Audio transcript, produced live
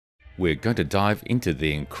we're going to dive into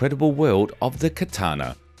the incredible world of the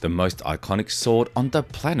katana, the most iconic sword on the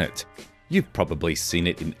planet. You've probably seen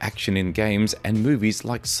it in action in games and movies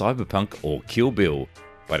like Cyberpunk or Kill Bill,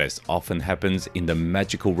 but as often happens in the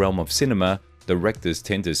magical realm of cinema, directors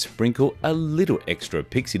tend to sprinkle a little extra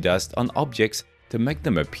pixie dust on objects to make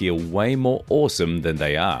them appear way more awesome than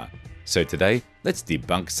they are. So today, let's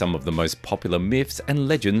debunk some of the most popular myths and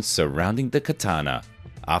legends surrounding the katana.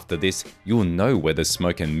 After this, you'll know where the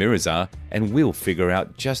smoke and mirrors are, and we'll figure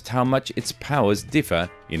out just how much its powers differ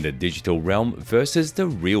in the digital realm versus the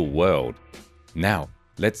real world. Now,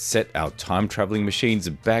 let's set our time-traveling machines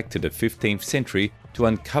back to the 15th century to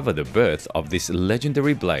uncover the birth of this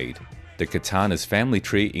legendary blade. The katana's family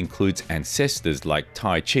tree includes ancestors like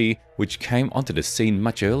Tai Chi, which came onto the scene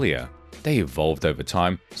much earlier. They evolved over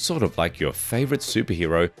time, sort of like your favorite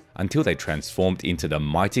superhero, until they transformed into the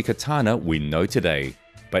mighty katana we know today.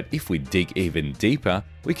 But if we dig even deeper,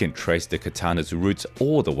 we can trace the katana's roots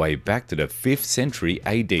all the way back to the 5th century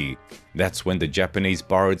AD. That's when the Japanese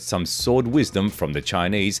borrowed some sword wisdom from the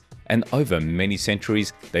Chinese, and over many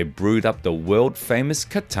centuries, they brewed up the world-famous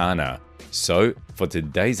katana. So, for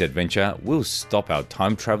today's adventure, we'll stop our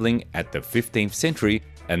time traveling at the 15th century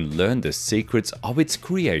and learn the secrets of its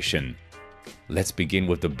creation. Let's begin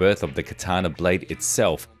with the birth of the katana blade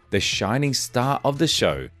itself, the shining star of the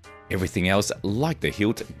show. Everything else, like the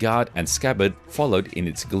hilt, guard, and scabbard, followed in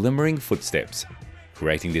its glimmering footsteps.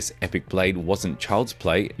 Creating this epic blade wasn't child's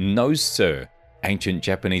play, no sir. Ancient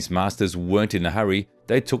Japanese masters weren't in a hurry,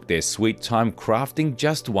 they took their sweet time crafting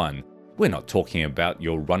just one. We're not talking about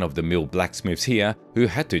your run-of-the-mill blacksmiths here who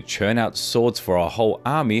had to churn out swords for a whole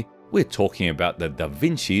army. We're talking about the Da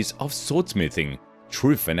Vinci's of swordsmithing,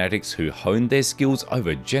 true fanatics who honed their skills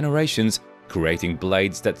over generations, creating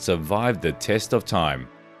blades that survived the test of time.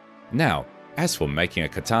 Now, as for making a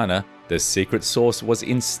katana, the secret sauce was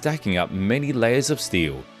in stacking up many layers of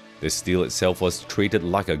steel. The steel itself was treated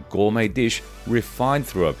like a gourmet dish, refined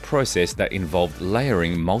through a process that involved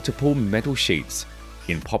layering multiple metal sheets.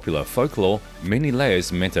 In popular folklore, many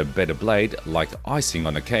layers meant a better blade, like icing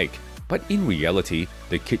on a cake. But in reality,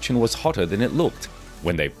 the kitchen was hotter than it looked.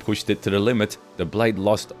 When they pushed it to the limit, the blade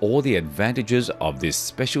lost all the advantages of this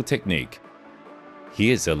special technique.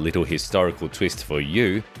 Here's a little historical twist for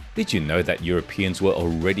you. Did you know that Europeans were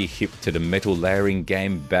already hip to the metal layering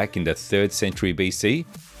game back in the 3rd century BC?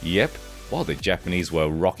 Yep, while the Japanese were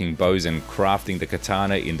rocking bows and crafting the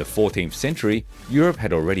katana in the 14th century, Europe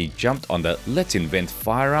had already jumped on the let's invent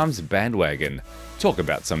firearms bandwagon. Talk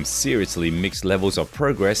about some seriously mixed levels of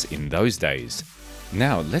progress in those days.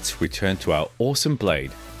 Now let's return to our awesome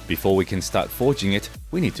blade. Before we can start forging it,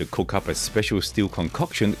 we need to cook up a special steel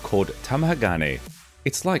concoction called tamahagane.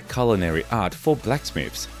 It's like culinary art for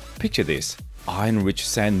blacksmiths. Picture this, iron-rich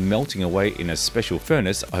sand melting away in a special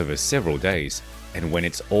furnace over several days. And when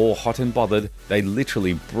it's all hot and bothered, they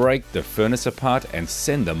literally break the furnace apart and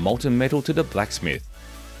send the molten metal to the blacksmith.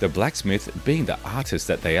 The blacksmith, being the artist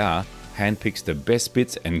that they are, handpicks the best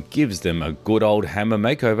bits and gives them a good old hammer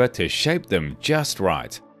makeover to shape them just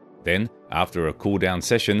right. Then, after a cool-down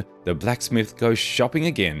session, the blacksmith goes shopping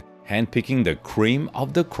again, handpicking the cream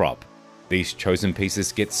of the crop. These chosen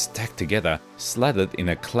pieces get stacked together, slathered in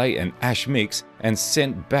a clay and ash mix, and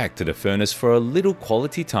sent back to the furnace for a little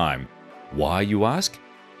quality time. Why, you ask?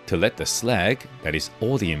 To let the slag, that is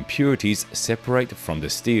all the impurities, separate from the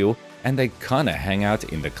steel, and they kinda hang out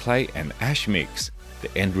in the clay and ash mix.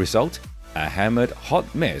 The end result? A hammered,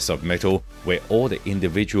 hot mess of metal where all the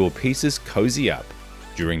individual pieces cozy up.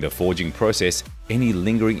 During the forging process, any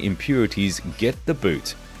lingering impurities get the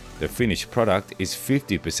boot. The finished product is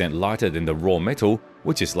 50% lighter than the raw metal,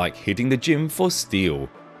 which is like hitting the gym for steel.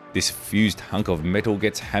 This fused hunk of metal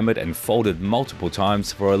gets hammered and folded multiple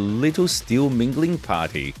times for a little steel mingling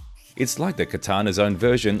party. It's like the katana's own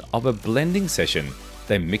version of a blending session.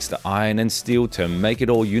 They mix the iron and steel to make it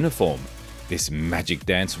all uniform. This magic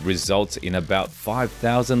dance results in about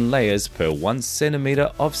 5,000 layers per 1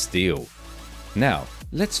 centimeter of steel. Now,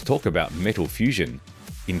 let's talk about metal fusion.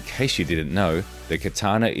 In case you didn't know, the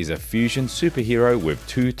katana is a fusion superhero with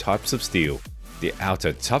 2 types of steel. The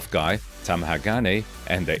outer tough guy, tamahagane,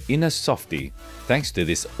 and the inner softy. Thanks to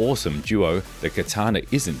this awesome duo, the katana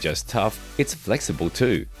isn't just tough, it's flexible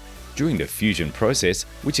too. During the fusion process,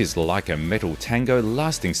 which is like a metal tango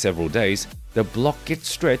lasting several days, the block gets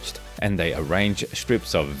stretched and they arrange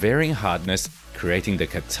strips of varying hardness, creating the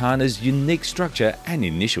katana's unique structure and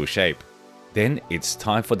initial shape. Then it's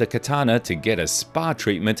time for the katana to get a spa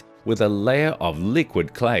treatment with a layer of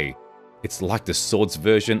liquid clay. It's like the sword's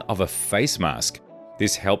version of a face mask.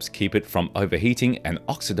 This helps keep it from overheating and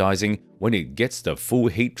oxidizing when it gets the full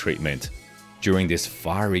heat treatment. During this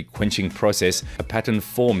fiery quenching process, a pattern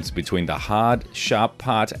forms between the hard, sharp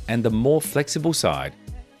part and the more flexible side.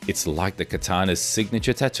 It's like the katana's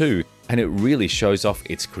signature tattoo, and it really shows off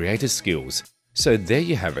its creator's skills. So there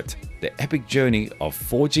you have it, the epic journey of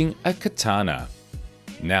forging a katana.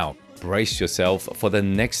 Now, brace yourself for the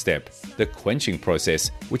next step, the quenching process,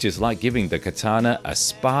 which is like giving the katana a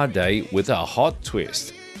spa day with a hot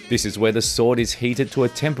twist. This is where the sword is heated to a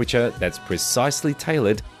temperature that's precisely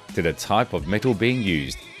tailored to the type of metal being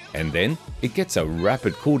used, and then it gets a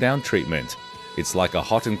rapid cooldown treatment. It's like a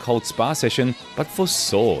hot and cold spa session, but for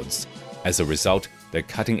swords. As a result, the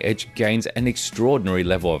cutting edge gains an extraordinary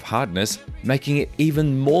level of hardness, making it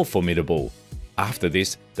even more formidable. After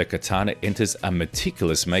this, the katana enters a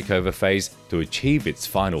meticulous makeover phase to achieve its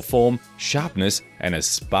final form, sharpness, and a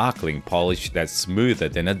sparkling polish that's smoother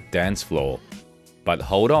than a dance floor. But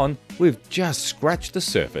hold on, we've just scratched the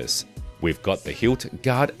surface. We've got the hilt,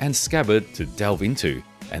 guard, and scabbard to delve into,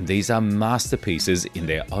 and these are masterpieces in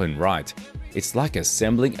their own right. It's like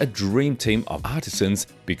assembling a dream team of artisans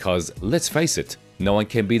because, let's face it, no one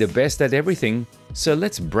can be the best at everything. So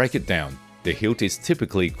let's break it down. The hilt is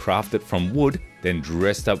typically crafted from wood, then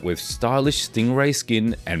dressed up with stylish stingray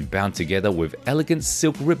skin and bound together with elegant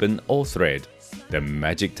silk ribbon or thread. The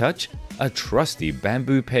magic touch? A trusty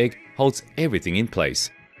bamboo peg holds everything in place.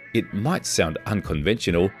 It might sound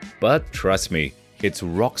unconventional, but trust me, it's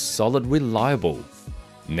rock solid reliable.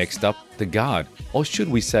 Next up, the guard, or should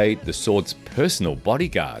we say the sword's personal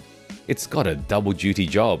bodyguard. It's got a double duty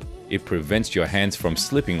job. It prevents your hands from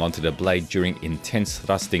slipping onto the blade during intense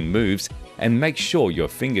thrusting moves and makes sure your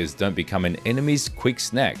fingers don't become an enemy's quick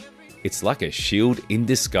snack. It's like a shield in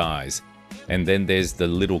disguise. And then there's the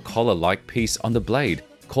little collar-like piece on the blade,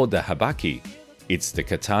 called the habaki. It's the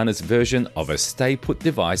katana's version of a stay-put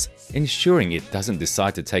device, ensuring it doesn't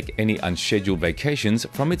decide to take any unscheduled vacations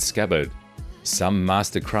from its scabbard. Some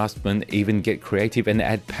master craftsmen even get creative and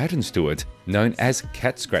add patterns to it, known as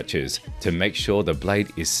cat scratches, to make sure the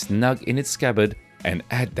blade is snug in its scabbard and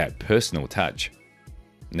add that personal touch.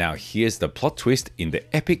 Now here's the plot twist in the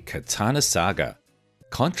epic katana saga.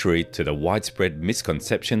 Contrary to the widespread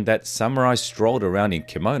misconception that samurai strolled around in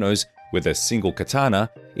kimonos with a single katana,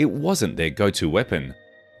 it wasn't their go-to weapon.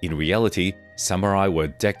 In reality, samurai were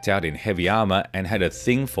decked out in heavy armor and had a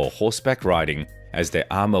thing for horseback riding, as their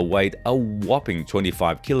armor weighed a whopping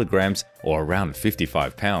 25 kilograms or around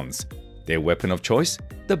 55 pounds. Their weapon of choice?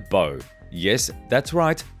 The bow. Yes, that's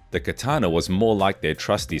right, the katana was more like their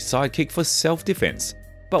trusty sidekick for self-defense.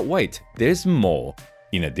 But wait, there's more.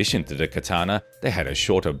 In addition to the katana, they had a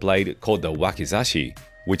shorter blade called the wakizashi,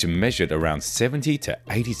 which measured around 70 to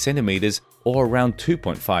 80 centimeters or around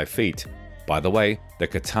 2.5 feet. By the way, the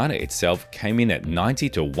katana itself came in at 90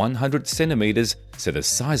 to 100 centimeters, so the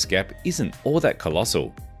size gap isn't all that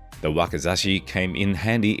colossal. The wakizashi came in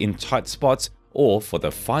handy in tight spots or for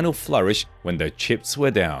the final flourish when the chips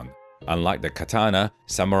were down. Unlike the katana,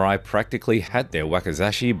 samurai practically had their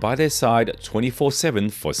wakizashi by their side 24/7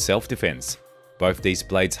 for self-defense. Both these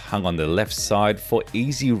blades hung on the left side for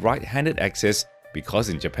easy right-handed access because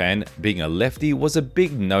in Japan, being a lefty was a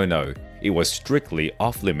big no-no. It was strictly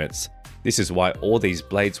off-limits. This is why all these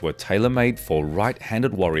blades were tailor-made for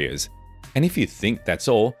right-handed warriors. And if you think that's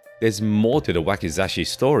all, there's more to the wakizashi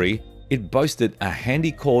story. It boasted a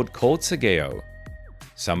handy cord called sageo.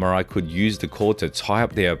 Samurai could use the cord to tie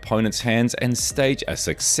up their opponent's hands and stage a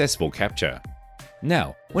successful capture.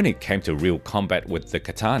 Now, when it came to real combat with the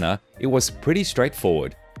katana, it was pretty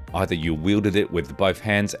straightforward. Either you wielded it with both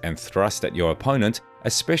hands and thrust at your opponent,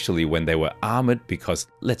 especially when they were armored because,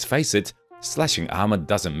 let's face it, slashing armor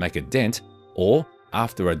doesn't make a dent, or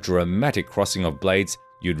after a dramatic crossing of blades,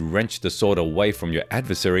 you'd wrench the sword away from your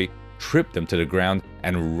adversary, trip them to the ground,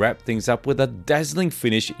 and wrap things up with a dazzling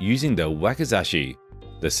finish using the wakizashi.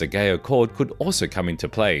 The sageo cord could also come into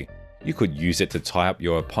play. You could use it to tie up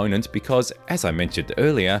your opponent because, as I mentioned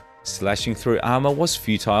earlier, slashing through armor was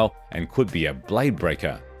futile and could be a blade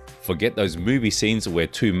breaker. Forget those movie scenes where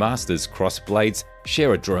two masters cross blades,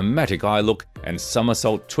 share a dramatic eye look, and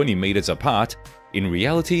somersault 20 meters apart. In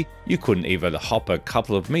reality, you couldn't even hop a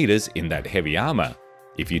couple of meters in that heavy armor.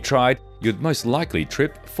 If you tried, you'd most likely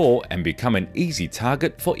trip, fall, and become an easy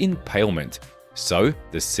target for impalement. So,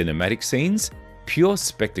 the cinematic scenes? Pure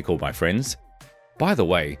spectacle, my friends. By the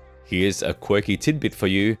way, here's a quirky tidbit for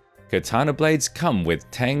you. Katana blades come with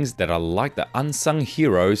tangs that are like the unsung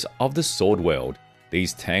heroes of the sword world.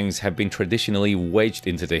 These tangs have been traditionally wedged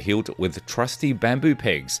into the hilt with trusty bamboo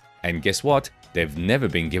pegs. And guess what? They've never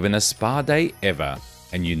been given a spa day ever.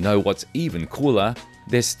 And you know what's even cooler?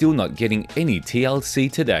 They're still not getting any TLC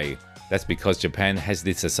today. That's because Japan has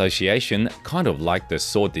this association, kind of like the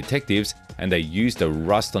sword detectives, and they use the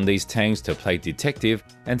rust on these tangs to play detective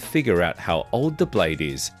and figure out how old the blade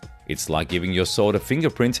is. It's like giving your sword a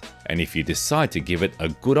fingerprint, and if you decide to give it a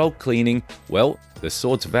good old cleaning, well, the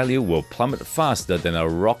sword's value will plummet faster than a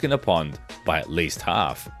rock in a pond, by at least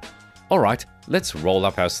half. Alright, let's roll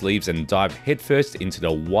up our sleeves and dive headfirst into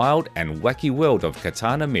the wild and wacky world of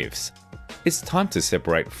katana myths. It's time to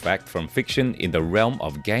separate fact from fiction in the realm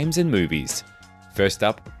of games and movies. First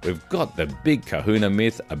up, we've got the big kahuna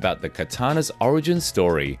myth about the katana's origin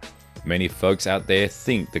story. Many folks out there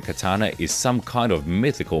think the katana is some kind of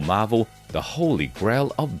mythical marvel, the holy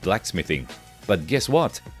grail of blacksmithing. But guess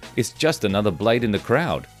what? It's just another blade in the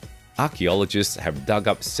crowd. Archaeologists have dug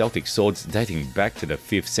up Celtic swords dating back to the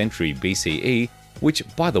 5th century BCE, which,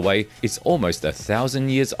 by the way, is almost 1,000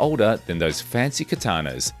 years older than those fancy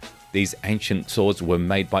katanas. These ancient swords were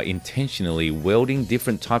made by intentionally welding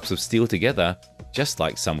different types of steel together, just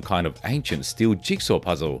like some kind of ancient steel jigsaw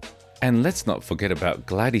puzzle. And let's not forget about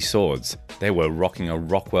gladi swords. They were rocking a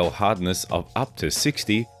Rockwell hardness of up to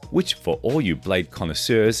 60, which for all you blade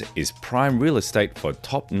connoisseurs is prime real estate for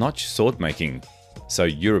top-notch sword making. So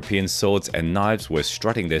European swords and knives were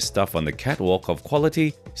strutting their stuff on the catwalk of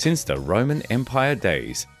quality since the Roman Empire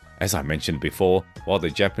days. As I mentioned before, while the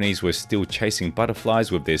Japanese were still chasing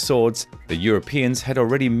butterflies with their swords, the Europeans had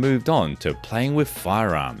already moved on to playing with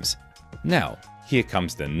firearms. Now, here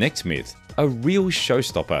comes the next myth, a real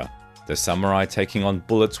showstopper. The samurai taking on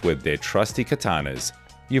bullets with their trusty katanas.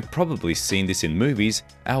 You've probably seen this in movies.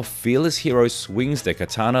 Our fearless hero swings the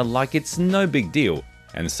katana like it's no big deal,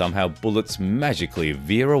 and somehow bullets magically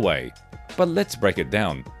veer away. But let's break it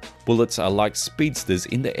down. Bullets are like speedsters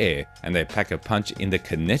in the air, and they pack a punch in the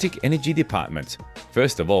kinetic energy department.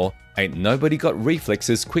 First of all, ain't nobody got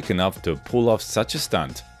reflexes quick enough to pull off such a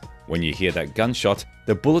stunt. When you hear that gunshot,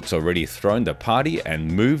 the bullet's already thrown the party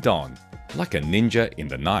and moved on, like a ninja in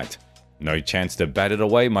the night. No chance to bat it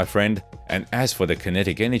away, my friend. And as for the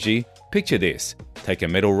kinetic energy, picture this. Take a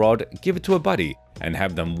metal rod, give it to a buddy, and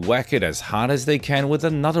have them whack it as hard as they can with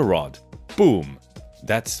another rod. Boom!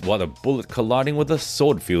 That's what a bullet colliding with a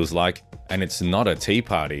sword feels like, and it's not a tea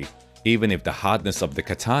party. Even if the hardness of the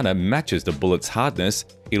katana matches the bullet's hardness,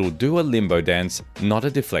 it'll do a limbo dance, not a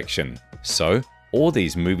deflection. So, all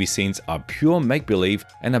these movie scenes are pure make-believe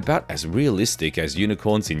and about as realistic as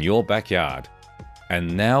unicorns in your backyard.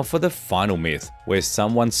 And now for the final myth, where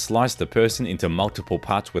someone sliced a person into multiple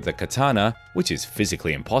parts with a katana, which is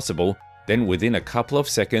physically impossible, then within a couple of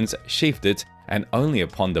seconds sheathed it, and only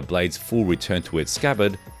upon the blade's full return to its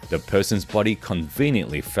scabbard, the person's body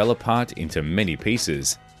conveniently fell apart into many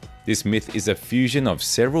pieces. This myth is a fusion of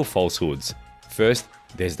several falsehoods. First,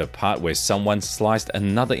 there's the part where someone sliced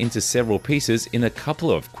another into several pieces in a couple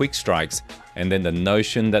of quick strikes, and then the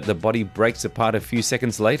notion that the body breaks apart a few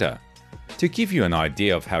seconds later. To give you an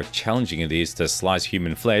idea of how challenging it is to slice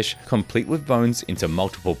human flesh, complete with bones, into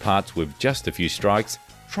multiple parts with just a few strikes,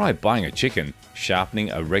 try buying a chicken, sharpening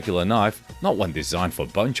a regular knife, not one designed for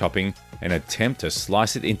bone chopping, and attempt to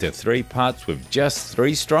slice it into 3 parts with just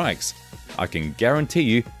 3 strikes. I can guarantee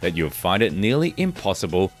you that you'll find it nearly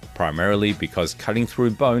impossible, primarily because cutting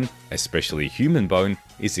through bone, especially human bone,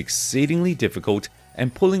 is exceedingly difficult,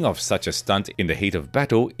 and pulling off such a stunt in the heat of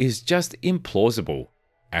battle is just implausible.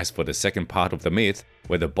 As for the second part of the myth,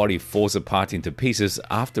 where the body falls apart into pieces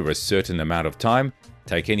after a certain amount of time,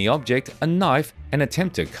 take any object, a knife, and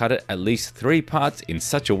attempt to cut it at least 3 parts in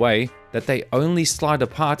such a way that they only slide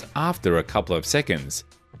apart after a couple of seconds.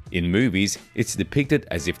 In movies, it's depicted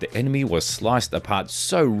as if the enemy was sliced apart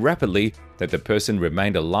so rapidly that the person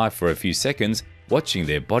remained alive for a few seconds, watching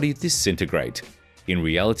their body disintegrate. In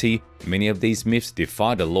reality, many of these myths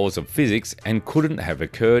defy the laws of physics and couldn't have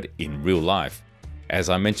occurred in real life. As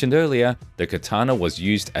I mentioned earlier, the katana was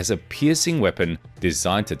used as a piercing weapon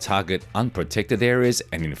designed to target unprotected areas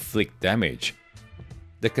and inflict damage.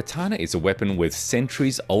 The katana is a weapon with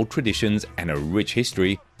centuries-old traditions and a rich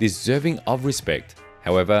history deserving of respect.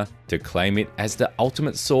 However, to claim it as the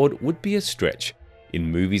ultimate sword would be a stretch. In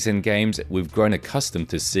movies and games, we've grown accustomed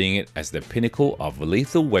to seeing it as the pinnacle of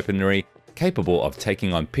lethal weaponry, capable of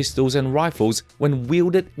taking on pistols and rifles when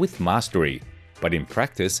wielded with mastery. But in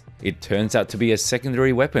practice, it turns out to be a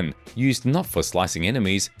secondary weapon, used not for slicing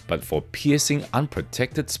enemies, but for piercing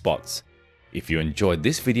unprotected spots. If you enjoyed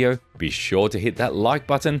this video, be sure to hit that like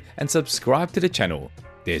button and subscribe to the channel.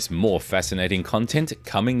 There's more fascinating content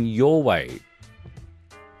coming your way.